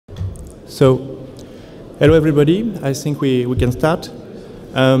So, hello everybody, I think we can start.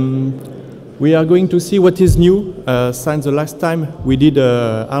 We are going to see what is new since the last time we did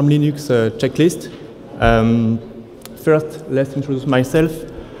ARM Linux checklist. First, let's introduce myself.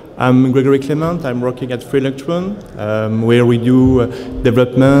 I'm Gregory Clement, I'm working at Electrons, where we do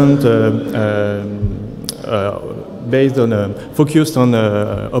development based on, focused on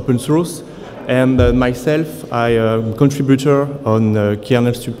open source. And myself, I am a contributor on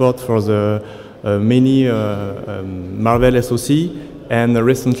kernel support for the many Marvell SoC, and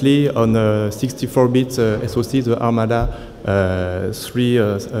recently on 64-bit SoC, the Armada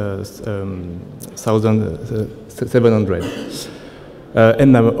 3700.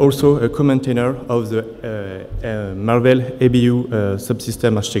 And I'm also a co-maintainer of the Marvell ABU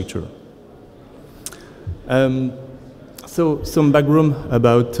subsystem architecture. So some background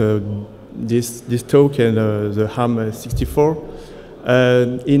about this talk and the ARM64.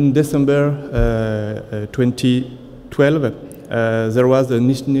 In December 2012, there was an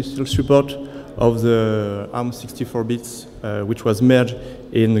initial support of the ARM64 bits, which was merged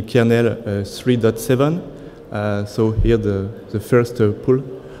in kernel 3.7. So here the first pull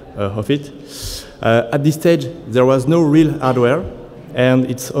of it. At this stage, there was no real hardware, and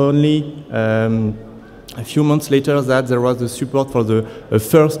it's only a few months later that there was the support for the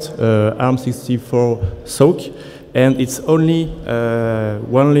first ARM64 SoC, and it's only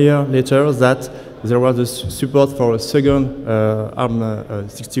 1 year later that there was the support for a second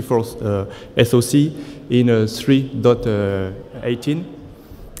ARM64 SoC in 3.18,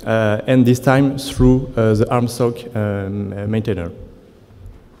 and this time through the ARM SoC maintainer.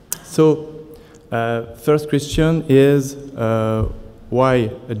 So, first question is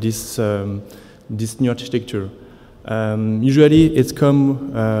why this new architecture? Usually it's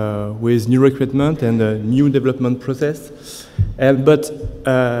come with new equipment and a new development process, but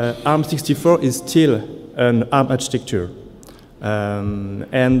ARM64 is still an ARM architecture.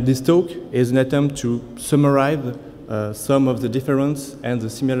 And this talk is an attempt to summarize some of the differences and the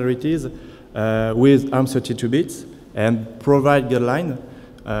similarities with ARM32 bits and provide guidelines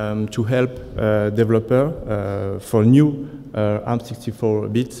to help developers for new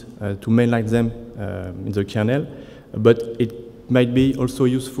ARM64 bits to mainline them in the kernel, but it might be also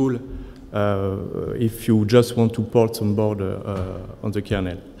useful if you just want to port some board on the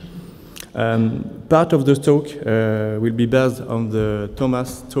kernel. Part of the talk will be based on the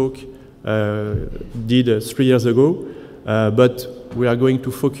Thomas talk did 3 years ago, but we are going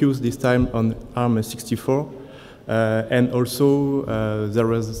to focus this time on ARM64. And also, there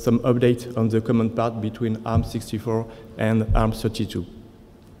was some update on the common part between ARM64 and ARM32.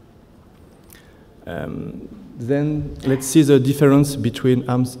 Then let's see the difference between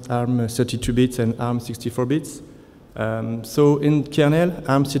ARM32 bits and ARM64 bits. So in kernel,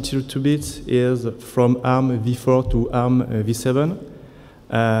 ARM32 bits is from ARMv4 to ARMv7,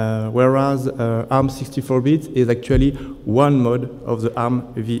 whereas ARM64 bits is actually one mode of the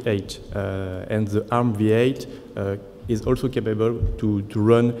ARMv8, and the ARMv8 is also capable to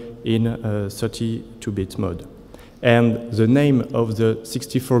run in 32-bit mode. And the name of the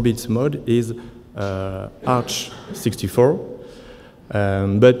 64-bit mode is ARM64,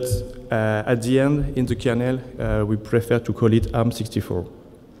 but at the end, in the kernel, we prefer to call it ARM64.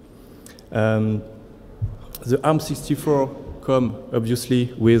 The ARM64 come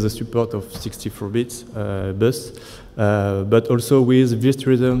obviously with the support of 64 bits bus, but also with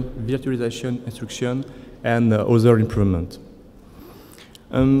virtualization instruction and other improvement.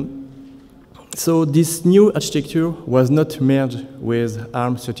 So this new architecture was not merged with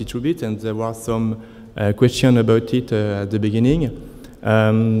ARM32 bit, and there was some question about it at the beginning.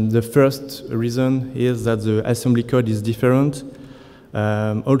 The first reason is that the assembly code is different.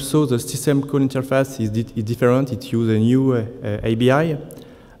 Also, the system call interface is different. It uses a new ABI.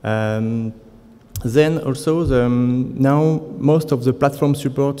 Then also, now most of the platform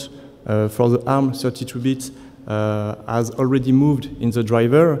support for the ARM32 bits has already moved in the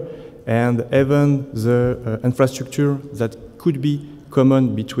driver, and even the infrastructure that could be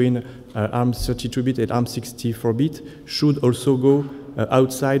common between ARM32 bit and ARM64 bit should also go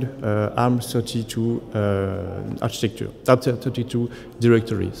outside ARM32 architecture, ARM32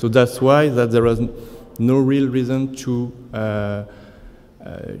 directory. So that's why there was no real reason to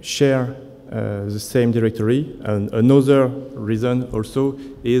share the same directory. And another reason also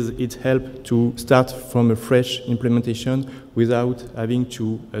is it helped to start from a fresh implementation without having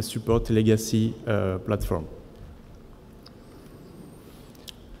to support legacy platform.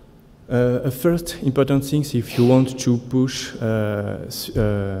 A first important thing, if you want to push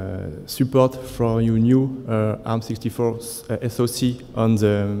support for your new ARM64 SoC on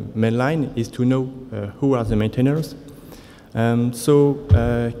the mainline, is to know who are the maintainers.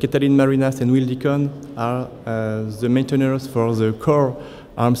 Katalin Marinas and Will Deacon are the maintainers for the core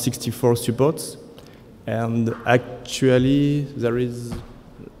ARM64 supports. And actually, there is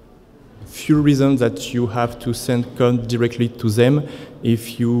few reasons that you have to send code directly to them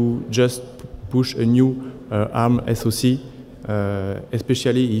if you just push a new ARM SoC,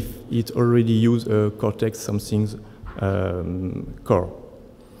 especially if it already uses a Cortex something core.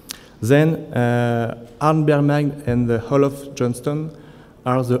 Then Arne Bergman and Olof Johnston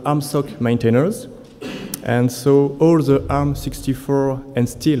are the ARM SoC maintainers. And so all the ARM64 and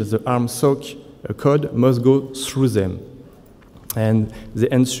still the ARM SoC code must go through them. And they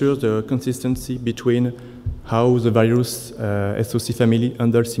ensure the consistency between how the various SoC family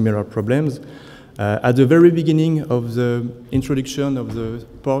handle similar problems. At the very beginning of the introduction of the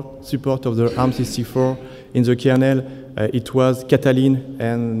support of the ARM64 in the kernel, it was Katalin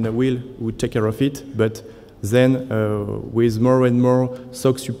and Will who would take care of it, but then with more and more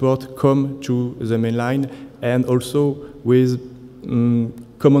SoC support come to the mainline, and also with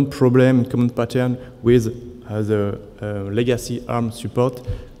common problem, common pattern with the legacy ARM support,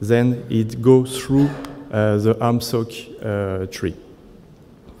 then it goes through the ARM SoC tree.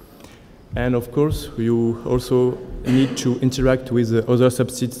 And of course, you also need to interact with the other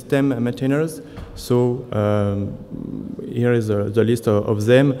subsystem maintainers. So here is the list of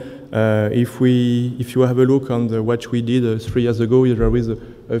them. If you have a look on what we did 3 years ago, there is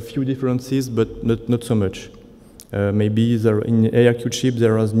a few differences, but not so much. Maybe in ARQ chip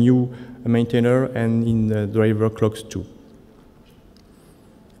there is new maintainer, and in driver clocks too.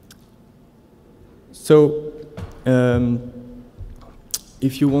 So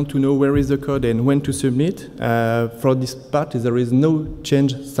if you want to know where is the code and when to submit, for this part there is no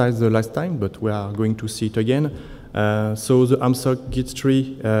change since the last time, but we are going to see it again. So the ARMSoc Git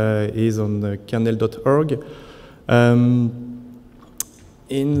tree is on kernel.org.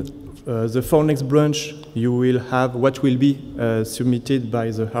 In the for next branch, you will have what will be submitted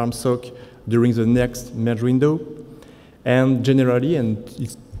by the ARMSoc during the next merge window. And generally, and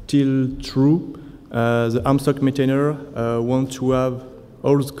it's still true, the ARMSoc maintainer want to have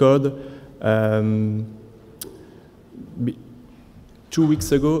all the code. 2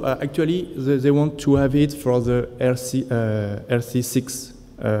 weeks ago, actually, they want to have it for the RC6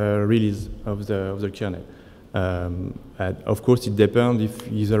 release of the kernel. Of course, it depends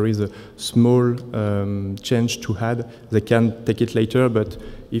if there is a small change to add, they can take it later, but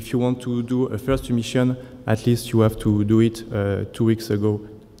if you want to do a first submission, at least you have to do it 2 weeks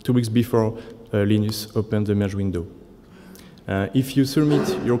before Linus opens the merge window. If you submit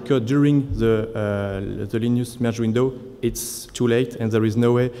your code during the Linus merge window, it's too late, and there is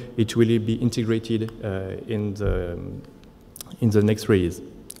no way it will be integrated in the next release.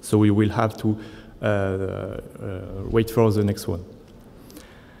 So we will have to wait for the next one.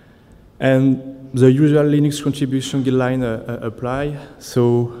 And the usual Linux contribution guideline apply.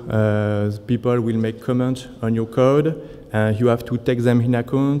 So people will make comments on your code. You have to take them in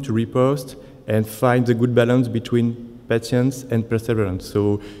account to repost and find the good balance between patience and perseverance.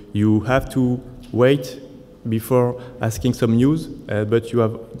 So you have to wait before asking some news, but you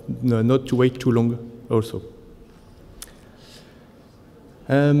have not to wait too long also.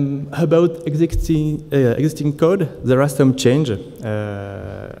 About existing code, there are some changes,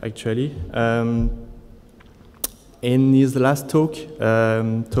 actually. In his last talk,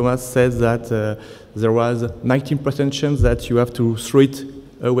 Thomas said that there was 19% chance that you have to throw it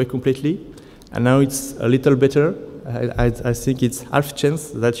away completely, and now it's a little better. I think it's half chance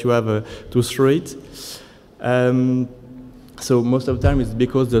that you have to throw it. So most of the time it's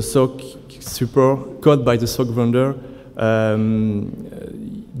because the SoC support code by the SoC vendor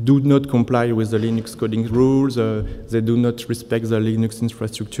do not comply with the Linux coding rules, they do not respect the Linux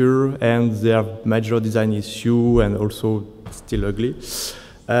infrastructure, and they have major design issue and also still ugly.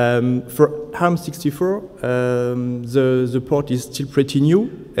 For ARM64, the port is still pretty new,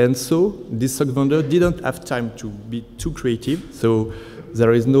 and so this SoC vendor didn't have time to be too creative, so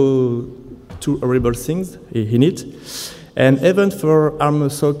there is no too horrible things in it. And even for ARM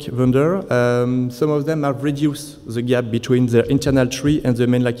SoC vendor, some of them have reduced the gap between the internal tree and the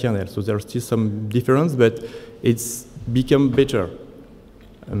mainline kernel. So there's still some difference, but it's become better.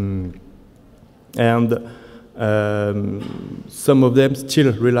 Some of them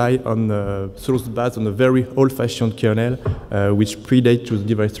still rely on source base on a very old-fashioned kernel, which predate to the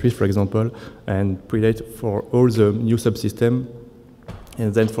device tree, for example, and predate for all the new subsystems.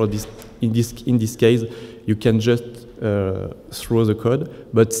 And then for this, in this case, you can just throw the code,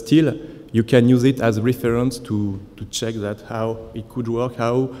 but still you can use it as a reference to check that how it could work,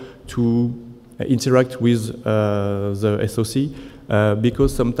 how to interact with the SoC,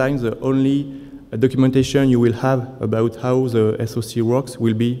 because sometimes the only documentation you will have about how the SoC works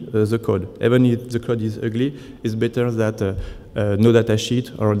will be the code. Even if the code is ugly, it's better that no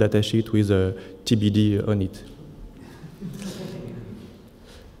datasheet or a datasheet with a TBD on it.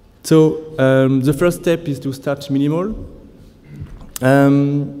 So the first step is to start minimal.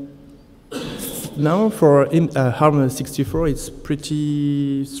 Now for ARM64, it's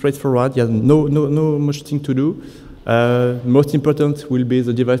pretty straightforward. You have no much thing to do. Most important will be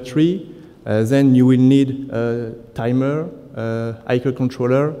the device tree. Then you will need a timer, ICO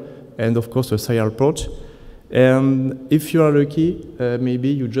controller, and of course a serial port. And if you are lucky, maybe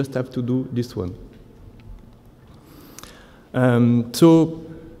you just have to do this one.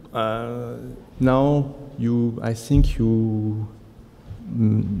 Now I think you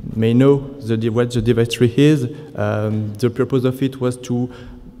may know what the device tree is. The purpose of it was to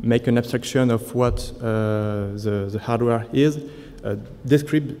make an abstraction of what the hardware is.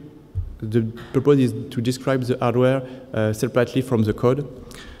 The purpose is to describe the hardware separately from the code.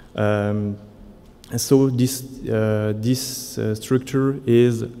 So this structure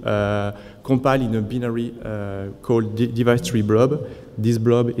is compiled in a binary called device tree blob. This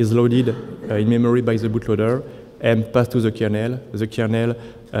blob is loaded in memory by the bootloader and passed to the kernel. The kernel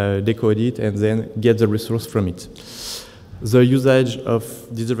decodes it and then gets the resource from it. The usage of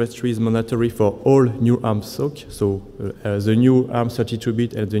this device tree is mandatory for all new ARM SoC, so the new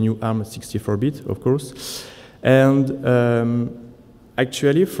ARM32-bit and the new ARM64-bit, of course. And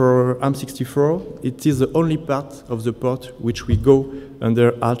actually, for ARM64, it is the only part of the port which we go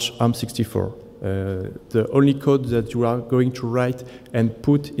under ARM64. The only code that you are going to write and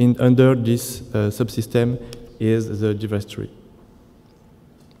put in under this subsystem is the device tree.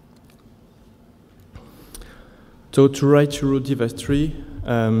 So to write your device tree,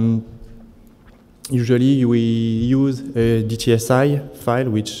 usually we use a DTSI file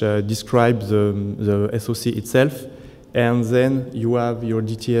which describes the SoC itself, and then you have your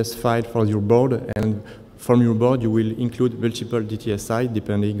DTS file for your board, and from your board you will include multiple DTSI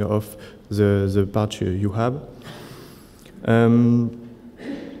depending on the part you have.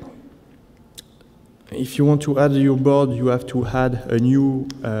 If you want to add your board, you have to add a new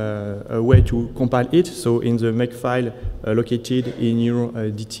way to compile it. So in the makefile located in your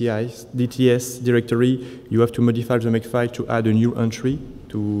DTS directory, you have to modify the makefile to add a new entry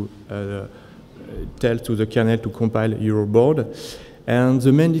to tell to the kernel to compile your board. And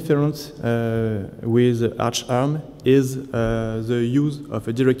the main difference with ARM is the use of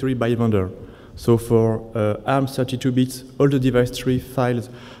a directory by vendor. So for ARM32-bits, all the device tree files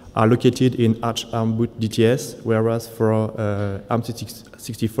are located in ARM boot DTS, whereas for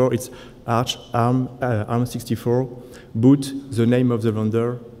ARM64, it's ARM64 boot, the name of the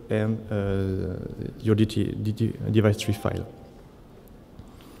vendor, and your device tree file.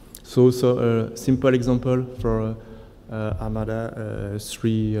 So a simple example for Armada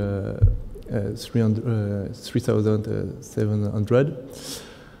 3700.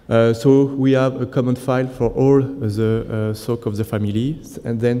 So we have a common file for all the SoC of the family,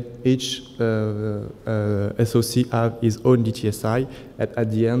 and then each SoC have its own DTSI.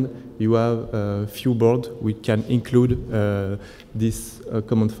 At the end, you have a few boards which can include this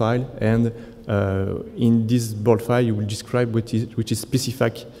common file, and in this board file, you will describe which is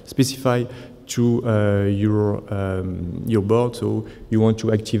specified to your board. So you want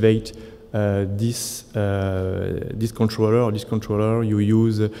to activate this controller or this controller, you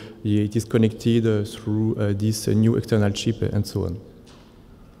use it is connected through this new external chip and so on.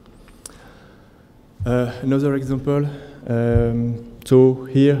 Another example. So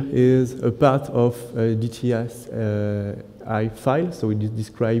here is a part of DTSI file. So it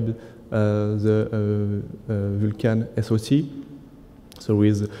describes the Vulkan SoC. So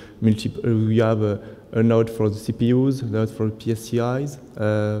with we have a node for the CPUs, a node for PSCIs.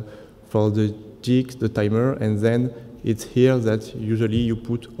 For the jigs, the timer, and then it's here that usually you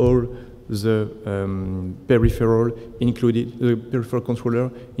put all the peripheral included, the peripheral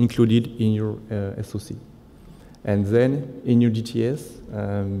controller included in your SoC. And then in your DTS,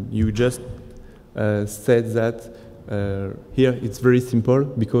 you just said that here it's very simple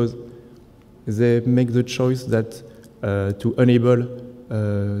because they make the choice that to enable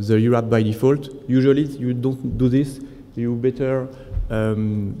the UART by default. Usually you don't do this. you better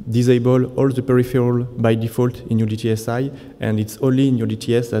disable all the peripheral by default in your DTSI, and it's only in your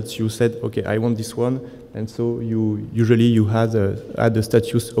DTS that you said, okay, I want this one, and so usually you add the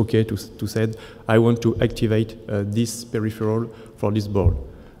status okay to say, I want to activate this peripheral for this board.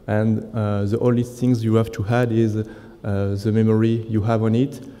 And the only things you have to add is the memory you have on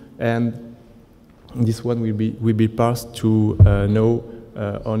it, and this one will be parsed to know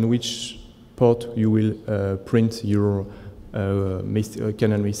on which port you will print your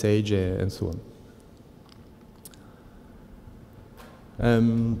kernel message and so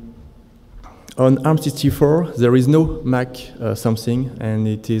on. On ARM64, there is no Mac something, and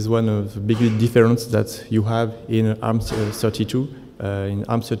it is one of the big differences that you have in ARM32. In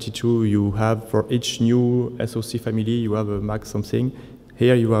ARM32, you have for each new SoC family, you have a Mac something.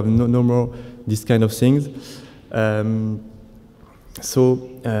 Here, you have no more this kind of things. So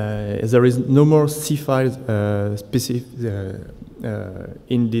there is no more C files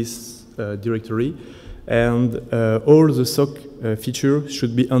in this directory, and all the SoC features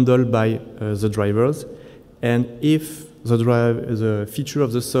should be handled by the drivers. And if the feature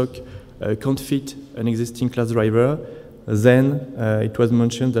of the SoC can't fit an existing class driver, then it was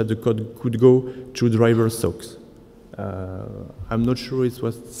mentioned that the code could go to driver SoCs. I'm not sure it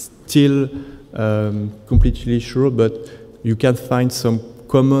was still completely sure, but you can find some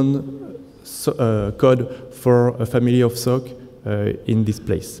common code for a family of SoC in this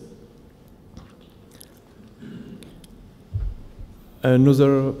place.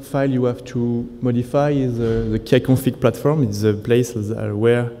 Another file you have to modify is the kconfig platform. It's a place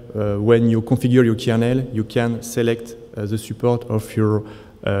where when you configure your kernel, you can select the support of your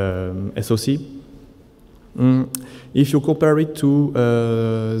SoC. If you compare it to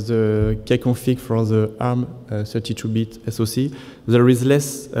the kconfig for the ARM 32-bit SoC, there is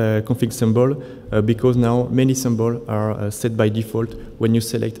less config symbol because now many symbols are set by default. When you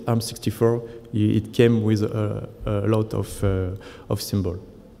select ARM64, it came with a lot of symbols.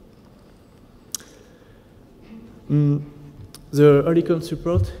 The Electron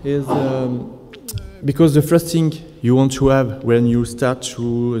support is because the first thing you want to have when you start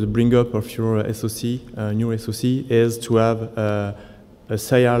to bring up of your SoC, new SoC, is to have a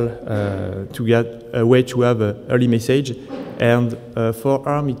serial, to get a way to have an early message. And for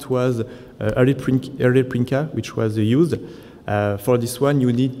ARM, it was early Prinka, which was used. For this one,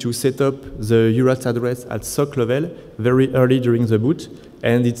 you need to set up the UART address at SoC level very early during the boot.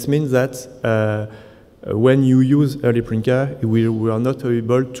 And it means that when you use early Prinka, we are not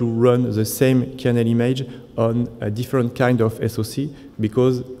able to run the same kernel image on a different kind of SoC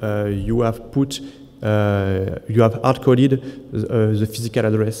because you have hard-coded the physical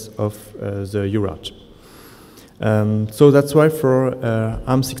address of the UART. So that's why for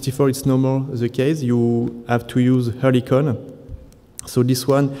ARM64 it's no more the case. You have to use Electron. So this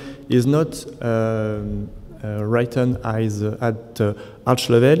one is not written as at arch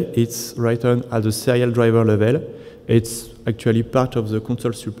level, it's written at the serial driver level. It's actually part of the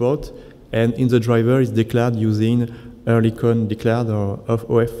console support, and in the driver is declared using Electron declared or of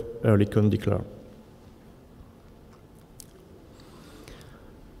OF Electron declared.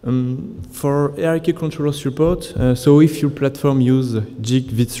 For hierarchy controller support, so if your platform use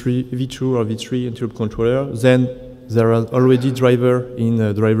JIG V2 or V3 interrupt controller, then there are already driver in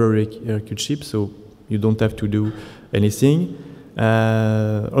the driver hierarchy chip, so you don't have to do anything.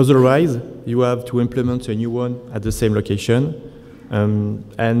 Otherwise, you have to implement a new one at the same location.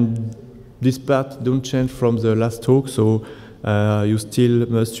 And this part don't change from the last talk, so you still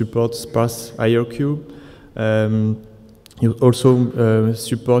must support sparse hierarchy. You also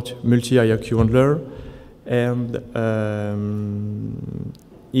support multi-hierarchy handler. And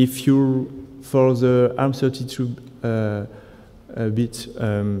if you, for the ARM32-bit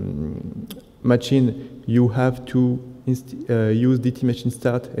machine, you have to use DT machine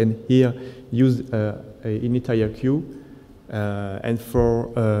start, and here use init hierarchy. And for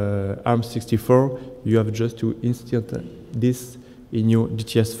ARM64, you have just to insert this in your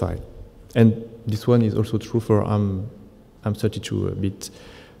DTS file. And this one is also true for ARM32-bit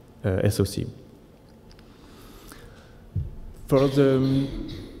SoC. For the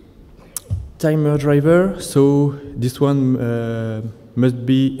timer driver, so this one must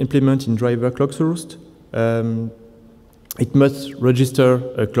be implemented in driver clock source. It must register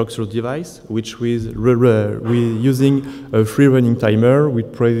a clock source device, which we're using a free running timer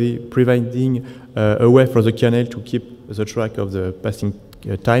with providing a way for the kernel to keep the track of the passing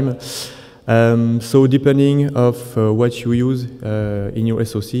time. So depending of what you use in your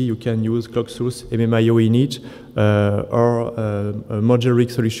SoC, you can use clock source MMIO init or a modular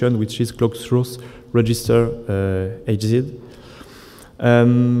solution, which is clock source register HZ.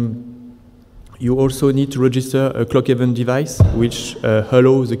 You also need to register a clock event device, which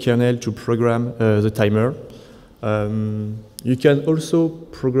allows the kernel to program the timer. You can also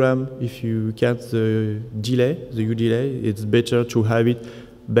program, if you can't, the delay, the U delay. It's better to have it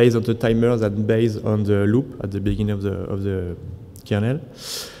based on the timer than based on the loop at the beginning of the kernel.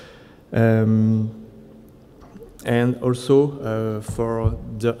 And also for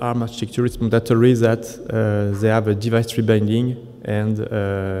the ARM architecture, it's mandatory that they have a device tree binding, and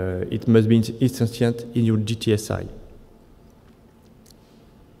it must be instantiated in your GTSI.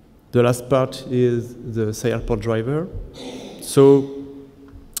 The last part is the serial port driver. So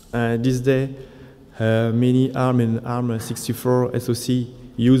this day, many ARM and ARM64 SoC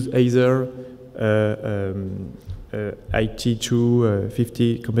use either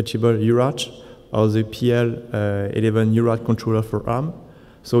IT250 compatible UART or the PL11 UART controller for ARM.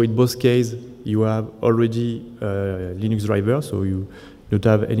 So in both cases, you have already Linux driver, so you don't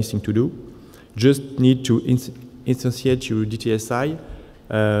have anything to do. Just need to instantiate your DTSI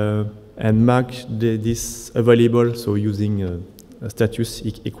and mark this available, so using status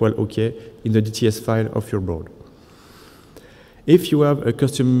equal OK in the DTS file of your board. If you have a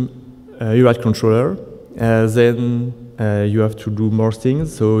custom UART controller, then you have to do more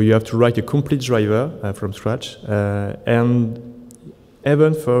things. So you have to write a complete driver from scratch. And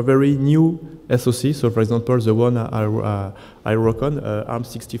even for a very new SoC, so for example, the one I work on,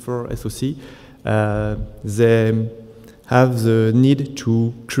 ARM64 SoC, they have the need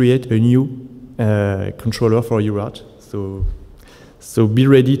to create a new controller for UART. So be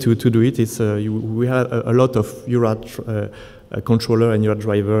ready to do it. It's, we have a lot of UART controller and UART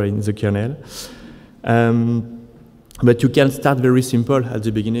driver in the kernel. But you can start very simple at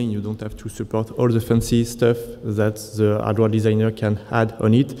the beginning. You don't have to support all the fancy stuff that the hardware designer can add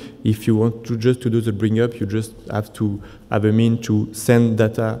on it. If you want to just to do the bring up, you just have to have a mean to send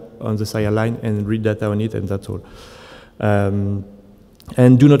data on the serial line and read data on it, and that's all.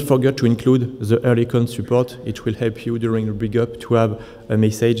 And do not forget to include the earlycon support. It will help you during the bring up to have a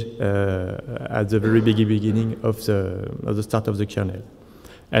message at the very beginning of the start of the kernel.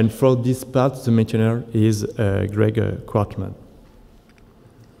 And for this part, the maintainer is Gregory Clement.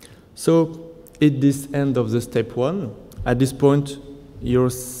 So at this end of the step one, at this point, your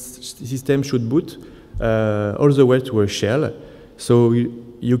system should boot all the way to a shell. So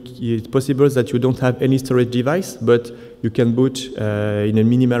it's possible that you don't have any storage device, but you can boot in a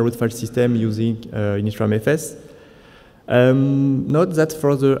minimal root file system using initramfs. Note that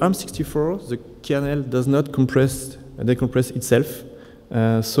for the ARM64, the kernel does not decompress itself.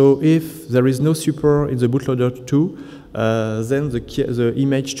 So if there is no support in the bootloader 2, then the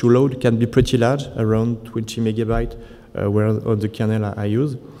image to load can be pretty large, around 20 megabytes, where on the kernel I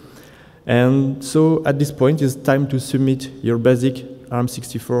use. And so at this point, it's time to submit your basic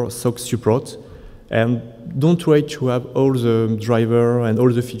ARM64 SoC support. And don't wait to have all the driver and all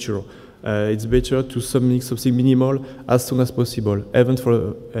the feature. It's better to submit something minimal as soon as possible. Even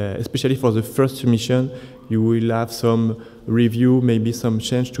for, especially for the first submission, you will have some review, maybe some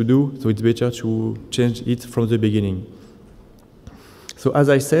change to do, so it's better to change it from the beginning. So as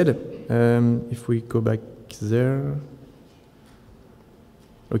I said, if we go back there,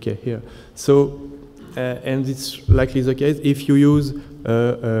 okay, here. So, and it's likely the case, if you use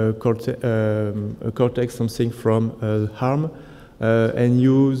a Cortex, something from ARM, and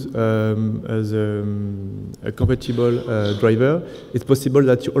use a compatible driver, it's possible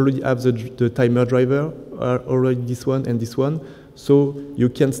that you already have the timer driver, already this one and this one. So you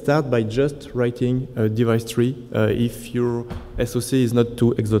can start by just writing a device tree if your SoC is not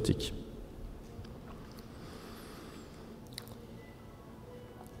too exotic.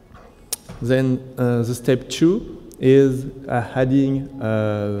 Then the step 2 is adding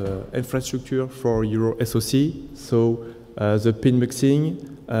infrastructure for your SoC. So the pin muxing,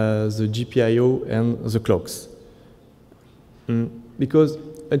 the GPIO, and the clocks. Because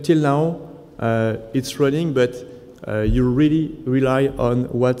until now, it's running, but you really rely on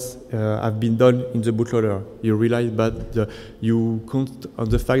what have been done in the bootloader. You rely you count on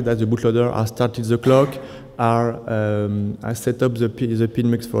the fact that the bootloader has started the clock, has set up the pin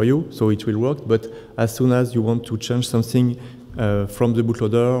mux for you, so it will work. But as soon as you want to change something from the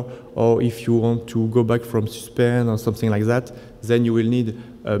bootloader, or if you want to go back from suspend or something like that, then you will need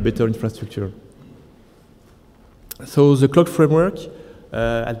a better infrastructure. So the clock framework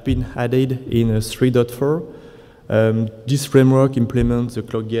has been added in 3.4. This framework implements the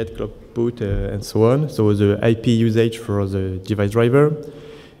clock get, clock put, and so on. So the IP usage for the device driver.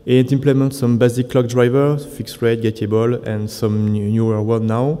 It implements some basic clock drivers, fixed rate, gettable, and some newer one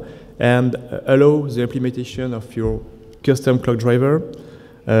now. and allow the implementation of your custom clock driver.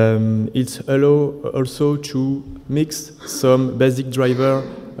 It allows also to mix some basic driver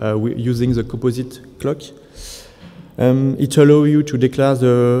using the composite clock. It allows you to declare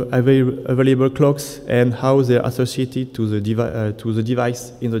the available clocks and how they are associated to the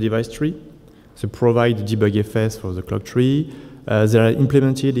device in the device tree. They provide debug FS for the clock tree. They are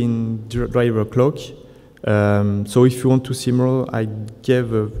implemented in driver clock. So if you want to see more, I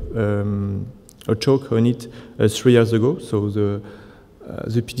gave a talk on it 3 years ago. So the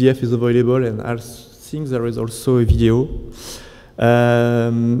PDF is available, and I think there is also a video.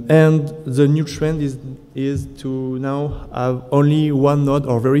 And the new trend is to now have only one node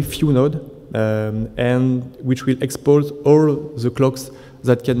or very few nodes, and which will expose all the clocks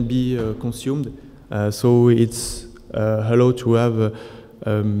that can be consumed. So it's allowed to have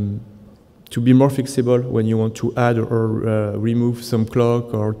to be more flexible when you want to add or remove some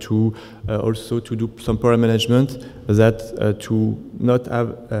clock, or to also to do some power management, that to not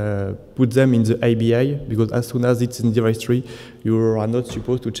have put them in the ABI, because as soon as it's in the device tree, you are not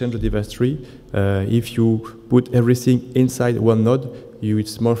supposed to change the device tree. If you put everything inside one node,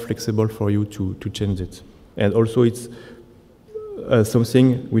 it's more flexible for you to change it. And also it's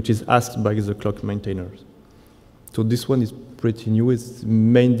something which is asked by the clock maintainers. So this one is pretty new. It's the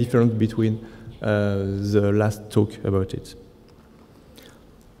main difference between the last talk about it.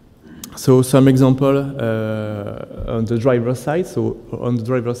 So some example on the driver side. So on the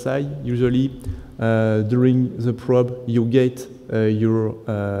driver side, usually during the probe, you get your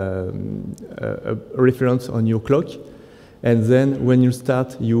reference on your clock, and then when you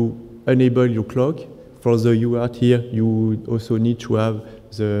start, you enable your clock. For the UART here, you also need to have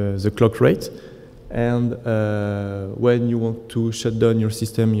the clock rate. And when you want to shut down your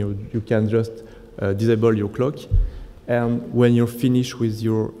system, you can just disable your clock. And when you're finished with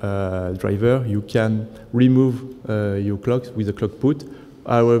your driver, you can remove your clock with the clock put.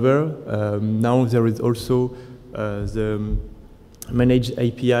 However, now there is also the managed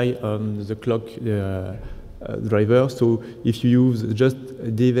API on the clock driver. So if you use just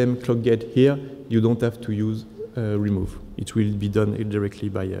DVM clock gate here, you don't have to use remove. It will be done directly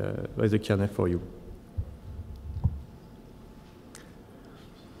by the kernel for you.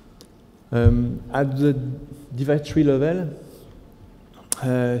 At the device tree level,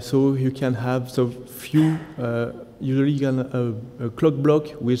 so you can have few, usually you can a clock block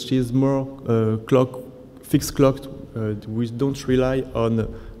which is more fixed clock, which don't rely on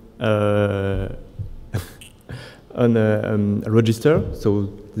a register. So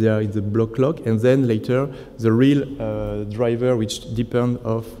there is a block clock, and then later the real driver which depends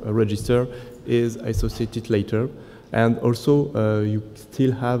of a register is associated later. And also you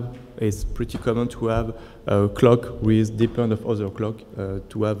still have, it's pretty common to have a clock with depend of other clock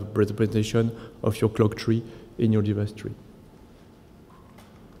to have representation of your clock tree in your device tree.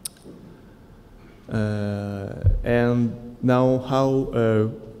 And now how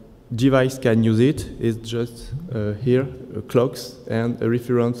device can use it is just here, clocks and a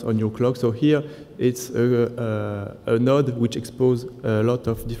reference on your clock. So here it's a node which exposes a lot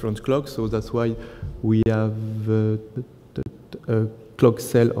of different clocks, so that's why we have a clock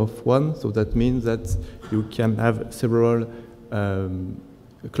cell of 1, so that means that you can have several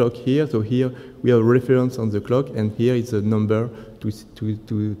clock here. So here we have a reference on the clock, and here is a number to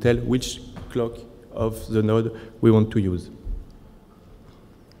tell which clock of the node we want to use.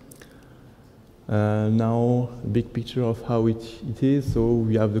 Now, a big picture of how it is. So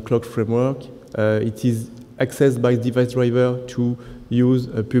we have the clock framework. It is accessed by device driver to use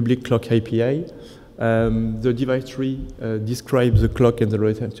a public clock API. The device tree describes the clock and the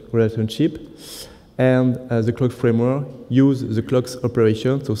relationship, and the clock framework uses the clock's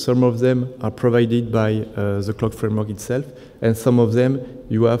operation. So some of them are provided by the clock framework itself, and some of them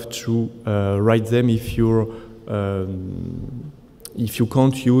you have to write them if you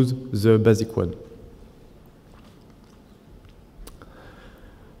can't use the basic one.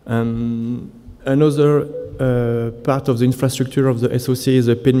 Another part of the infrastructure of the SoC is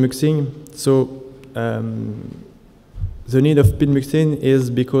the pin mixing. So the need of pin mixing is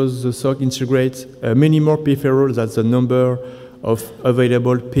because the SoC integrates many more peripherals than the number of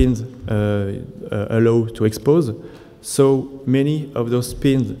available pins allow to expose. So many of those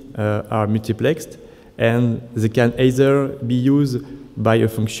pins are multiplexed, and they can either be used by a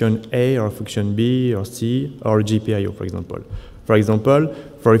function A or a function B or C or GPIO, for example. For example,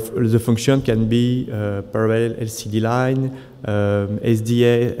 the function can be parallel LCD line,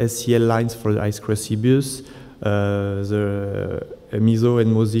 SDA, SCL lines for the I2C bus, the MISO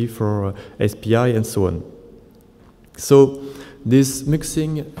and MOSI for SPI, and so on. So this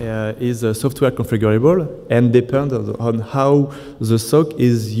mixing is software configurable and depends on how the SoC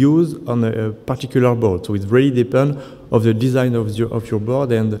is used on a particular board. So it really depends on the design of your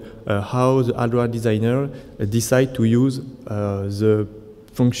board and how the hardware designer decide to use the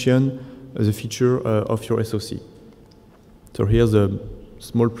function, the feature of your SoC. So here's a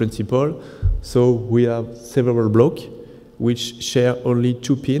small principle. So we have several blocks which share only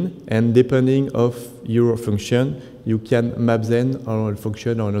 2 pins, and depending of your function, you can map them on a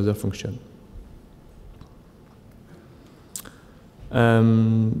function or another function.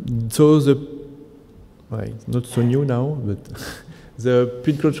 So it's not so new now, but the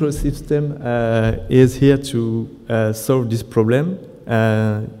pin control system is here to solve this problem.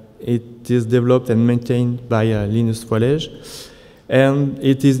 It is developed and maintained by Linus Walege, and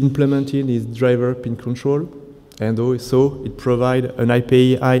it is implemented in driver pin control. And also, it provides an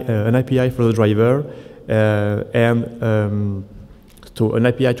API for the driver, so an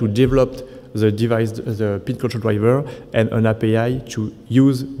API to develop the device, the pin control driver, and an API to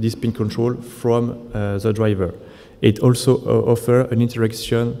use this pin control from the driver. It also offers an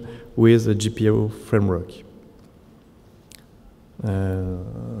interaction with the GPIO framework.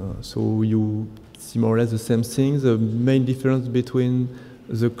 So you see more or less the same thing. The main difference between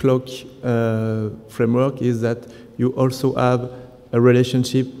the clock framework is that you also have a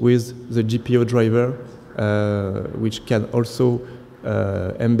relationship with the GPIO driver, which can also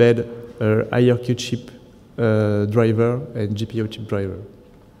embed a IRQ chip driver and GPIO chip driver.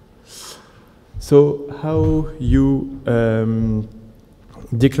 So how you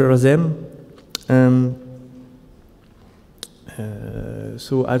declare them?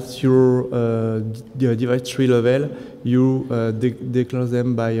 So at your device tree level, you declare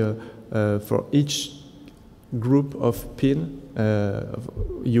them by for each group of pin.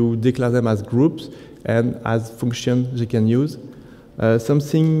 You declare them as groups and as functions you can use.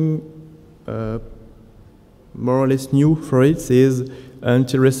 Something more or less new for it is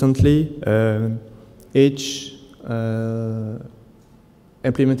until recently each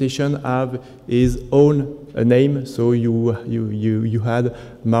implementation have its own name. So you had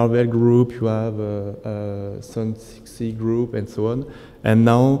Marvell group, you have Sun 6C group, and so on. And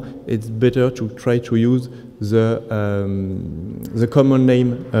now it's better to try to use the common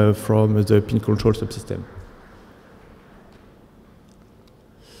name from the pin control subsystem.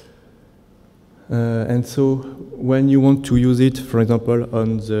 And so when you want to use it, for example,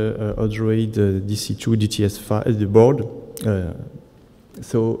 on the Odroid DC2 DTS5 the board,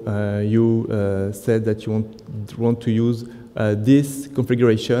 so you said that you want to use this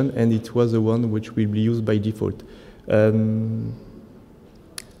configuration, and it was the one which will be used by default.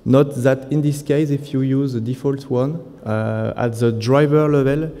 Note that in this case, if you use the default one, at the driver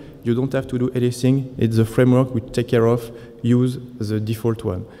level, you don't have to do anything. It's the framework which take care of use the default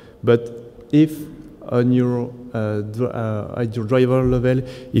one. But if on your at your driver level,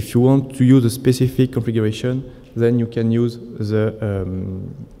 if you want to use a specific configuration, then you can use the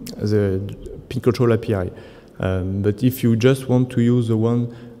pin control API. But if you just want to use the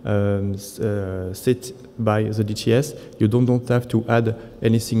one set by the DTS, you don't have to add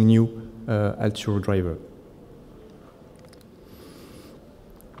anything new at your driver.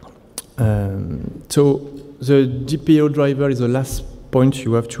 So the GPIO driver is the last point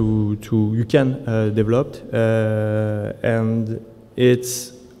you have you can develop, and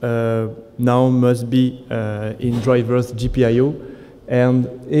it's now must be in drivers GPIO, and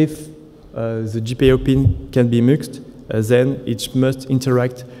if the GPIO pin can be mixed, then it must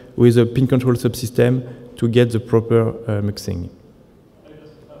interact with the pin control subsystem to get the proper mixing.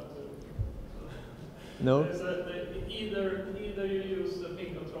 No? Either you use the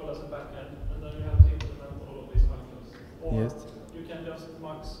pin control as a backend, and then you have to implement all of these functions, or yes, you can just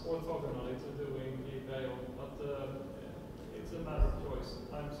max orthogonally to doing GPIO, but it's a matter of choice.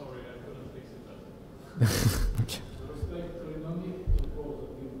 I'm sorry, I couldn't fix it better. okay. Respectively, no need to call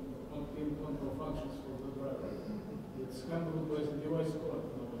the pin control functions for the driver. It's handled by the device code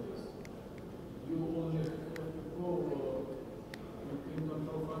nowadays. You only have to call pin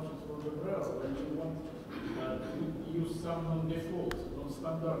control functions for the driver when you want to use some non-default,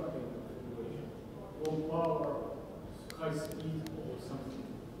 non-standard pin configuration, low power, high speed, or something.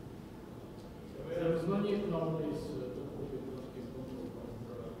 There is no need nowadays to call pin control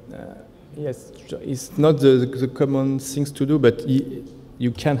functions. Yes, it's not the common things to do, but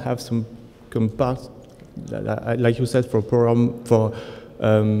you can have some parts, like you said, for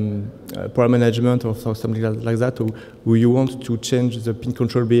power management or something like that, where you want to change the pin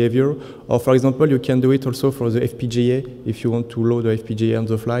control behavior. Or, for example, you can do it also for the FPGA. If you want to load the FPGA on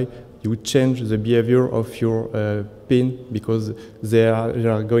the fly, you change the behavior of your pin because they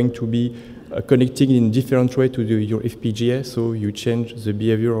are going to be connecting in different way to your FPGA, so you change the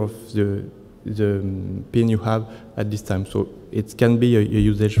behavior of the pin you have at this time. So it can be a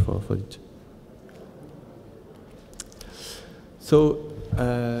usage for it. So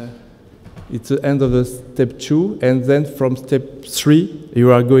it's the end of the step 2, and then from step 3,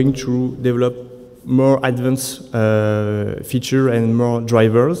 you are going to develop more advanced feature and more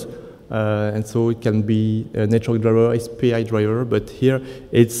drivers. And so it can be a network driver, SPI driver, but here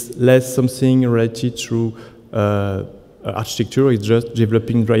it's less something related to architecture, it's just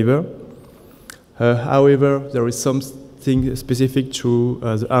developing driver. However, there is something specific to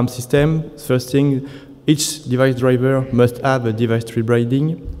the ARM system. First thing, each device driver must have a device tree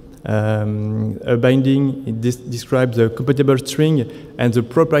binding. A binding describes the compatible string and the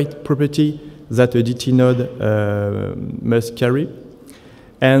property that a DT node must carry.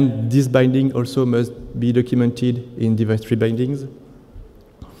 And this binding also must be documented in device tree bindings.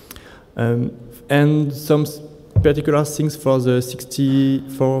 And some particular things for the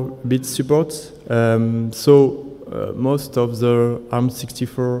 64-bit support. Most of the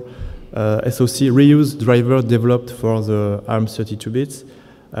ARM64 SoC reuse driver developed for the ARM32 bits.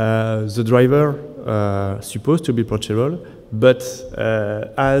 The driver supposed to be portable, but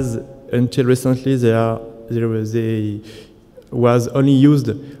as until recently they was only used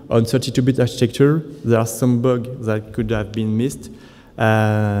on 32-bit architecture, there are some bugs that could have been missed.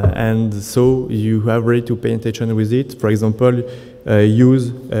 And so you have really to pay attention with it. For example,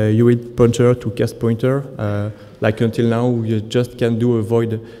 use UID pointer to cast pointer. Like until now, you just can do a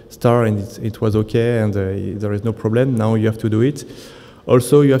void star and it was okay and there is no problem. Now you have to do it.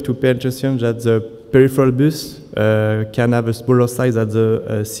 Also, you have to pay attention that the peripheral bus can have a smaller size than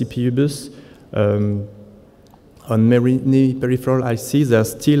the CPU bus. On many peripheral ICs, they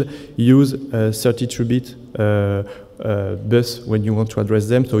still use 32-bit bus when you want to address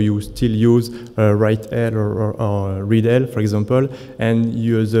them. So you still use write L or read L, for example. And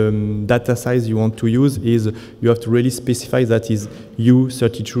the data size you want to use is you have to really specify that is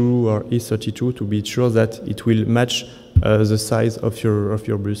U32 or E32 to be sure that it will match the size of your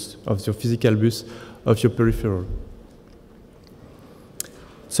bus, of your physical bus, of your peripheral.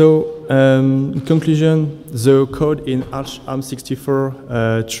 So, in conclusion, the code in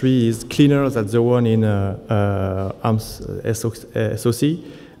ARM64 tree is cleaner than the one in ARM SoC,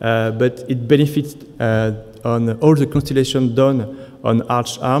 but it benefits on all the constellation done on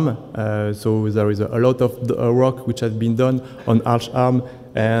ARM. So there is a lot of work which has been done on ARM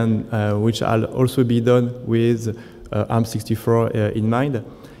and which will also be done with ARM64 in mind.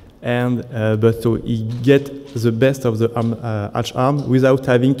 And but so you get the best of the ARM without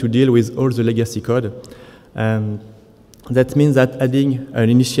having to deal with all the legacy code. That means that adding an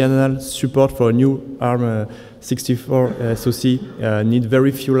initial support for a new ARM64 SoC need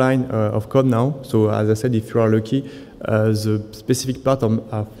very few lines of code now. So as I said, if you are lucky, the specific part of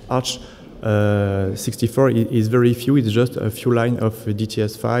ARM64 is very few. It's just a few lines of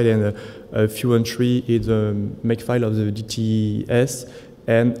DTS file and a few entry in the make file of the DTS.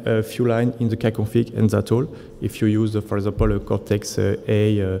 And a few lines in the kconfig, and that's all. If you use, for example, a Cortex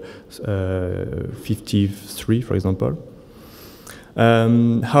A53, for example.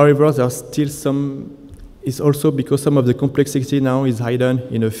 However, there's still some. It's also because some of the complexity now is hidden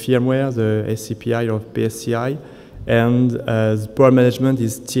in a firmware, the SCPI or PSCI, and the power management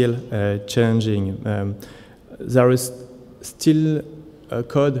is still changing. There is still a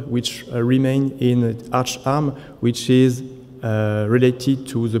code which remains in ARM, which is related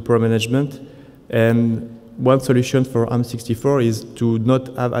to the power management, and one solution for ARM64 is to not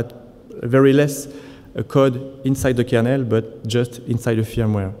have very less code inside the kernel, but just inside the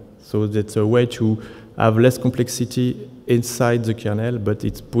firmware. So that's a way to have less complexity inside the kernel, but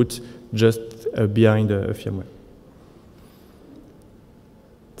it's put just behind a firmware.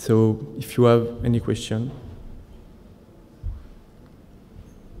 So if you have any question.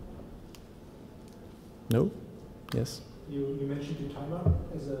 No? Yes? You mentioned the timer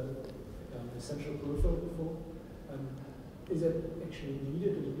as an essential peripheral before. Is it actually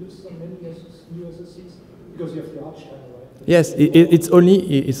needed to use on many new SoCs? Because you have the arch timer, right? Yes, it's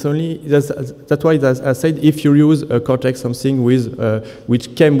only that's why I said if you use a Cortex something with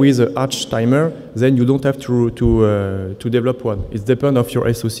which came with an arch timer, then you don't have to develop one. It depends of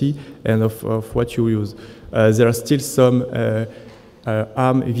your SoC and of what you use. There are still some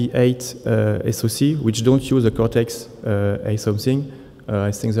ARM v8 SoC which don't use a Cortex A something,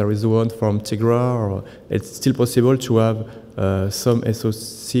 I think there is one from Tegra, or it's still possible to have some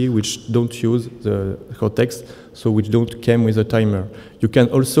SoC which don't use the Cortex, so which don't come with a timer. You can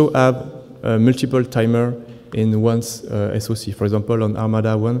also have multiple timer in one SoC. For example, on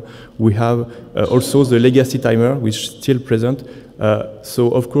Armada 1, we have also the legacy timer, which is still present.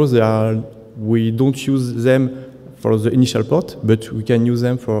 So of course, we don't use them for the initial port, but we can use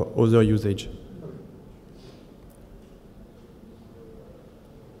them for other usage.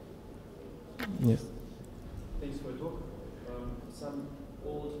 Yes. Thanks for the talk. Some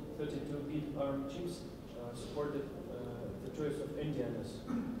old 32-bit ARM chips supported the choice of NDNS.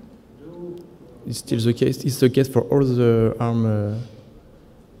 It's still the case. It's the case for all the ARM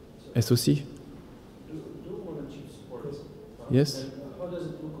SoC. Do modern chips support it? Yes. And how does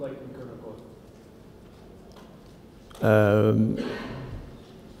it look like in kernel code?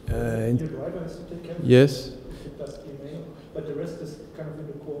 Your driver has to take care of it. Yes. It does email, but the rest is kind of in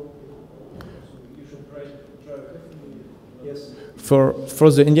the core. You should drive definitely. Yes. For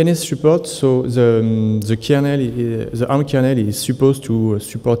the NDNS support, so the kernel, the ARM kernel is supposed to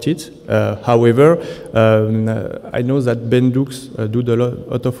support it. However, I know that Bendux do a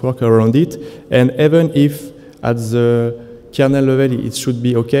lot of work around it, and even if at the kernel level it should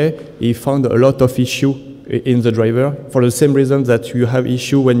be okay, he found a lot of issue in the driver for the same reason that you have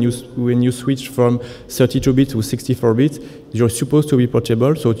issue when you switch from 32-bit to 64-bit. You're supposed to be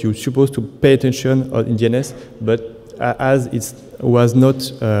portable, so you're supposed to pay attention on NDNS, but as it was not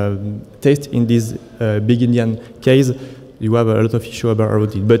tested in this big Indian case, you have a lot of issue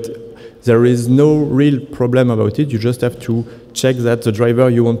about it. But there is no real problem about it. You just have to check that the driver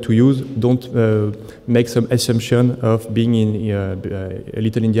you want to use don't make some assumption of being in a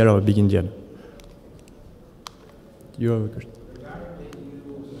Little India or a big Indian. You have a question?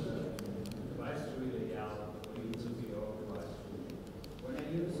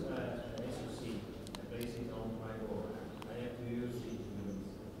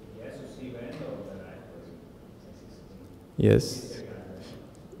 Yes.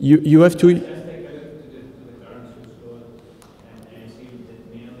 You have to.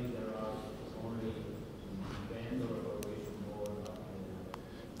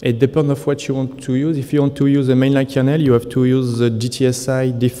 It depends on what you want to use. If you want to use a mainline kernel, you have to use the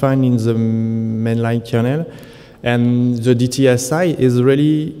DTSI defined in the mainline kernel. And the DTSI is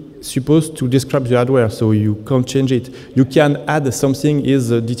really supposed to describe the hardware, so you can't change it. You can add something in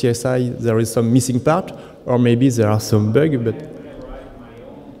the DTSI, there is some missing part, or maybe there are some bugs, but...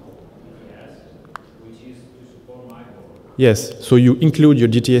 Yes, so you include your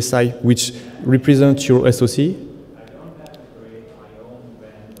DTSI, which represents your SoC.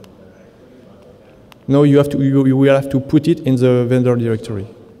 No, you will have to put it in the vendor directory.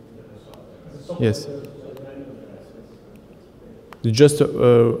 Yes. It's just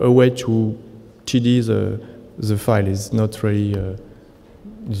a way to TD the file. It's not really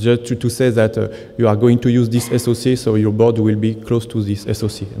just to say that you are going to use this SoC, so your board will be close to this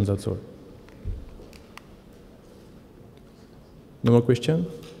SoC, and that's all. No more questions?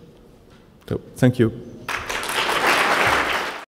 So, thank you.